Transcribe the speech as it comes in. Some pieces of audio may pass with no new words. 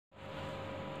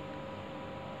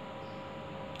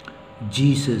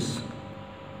Jesus,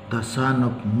 the son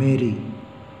of Mary.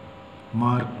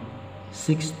 Mark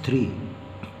 6:3.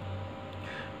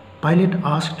 Pilate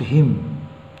asked him,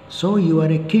 "So you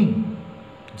are a king?"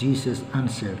 Jesus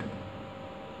answered,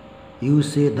 "You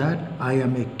say that I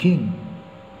am a king.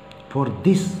 For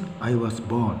this I was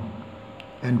born,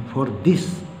 and for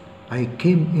this I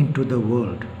came into the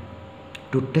world,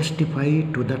 to testify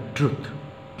to the truth.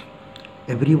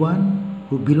 Everyone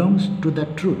who belongs to the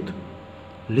truth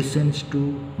listens to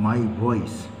my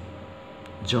voice."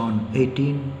 John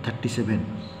 18:37.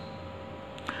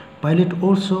 Pilate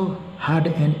also had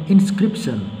an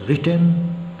inscription written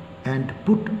and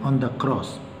put on the cross.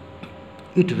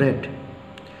 It read,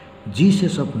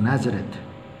 "Jesus of Nazareth,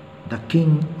 the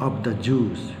King of the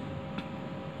Jews."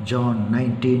 John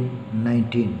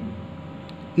 19:19.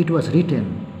 It was written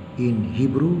in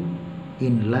Hebrew,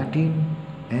 in Latin,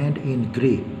 and in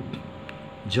Greek.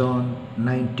 John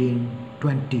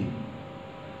 19:20.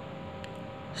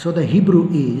 So the Hebrew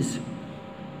is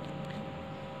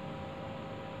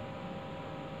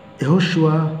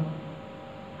Yeshua,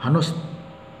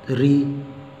 Hnotsri,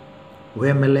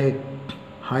 Wemelek,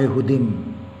 Hyhudim,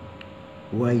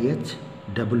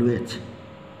 YHWH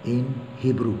in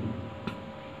Hebrew.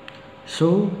 So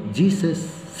Jesus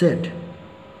said,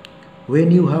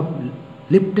 "When you have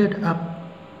lifted up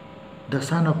the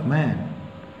Son of Man,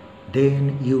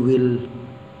 then you will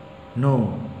know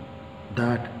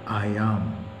that I am."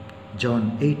 John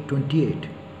 8:28.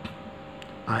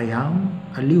 I am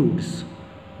alludes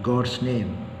God's name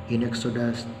in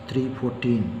Exodus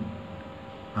 3:14.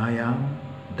 I am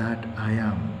that I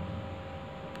am.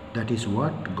 That is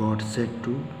what God said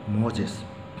to Moses.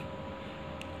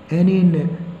 And in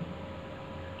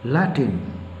Latin,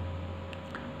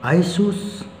 Iesus,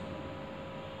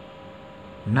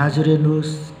 Nazarenus,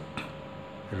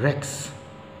 Rex,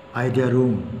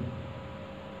 Iudaeorum,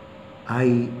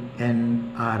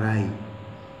 INRI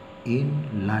in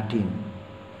Latin.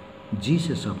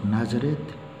 Jesus of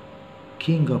Nazareth,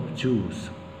 King of Jews.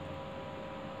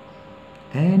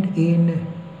 And in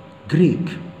Greek,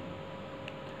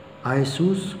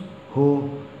 Iesus ho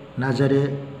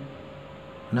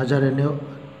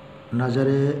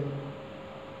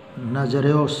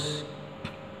Nazareos,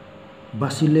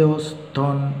 basileus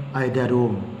ton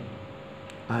Iudaeorum,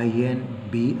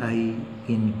 INBI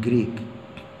in Greek.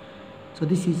 So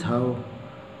this is how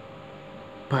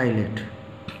Pilate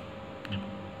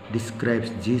describes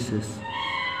Jesus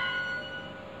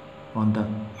on the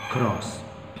cross,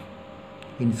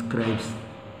 inscribes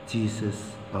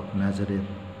Jesus of Nazareth,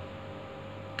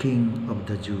 King of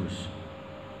the Jews.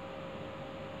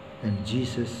 And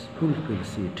Jesus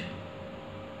fulfills it,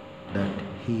 that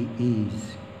he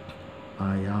is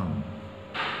I am.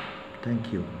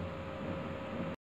 Thank you.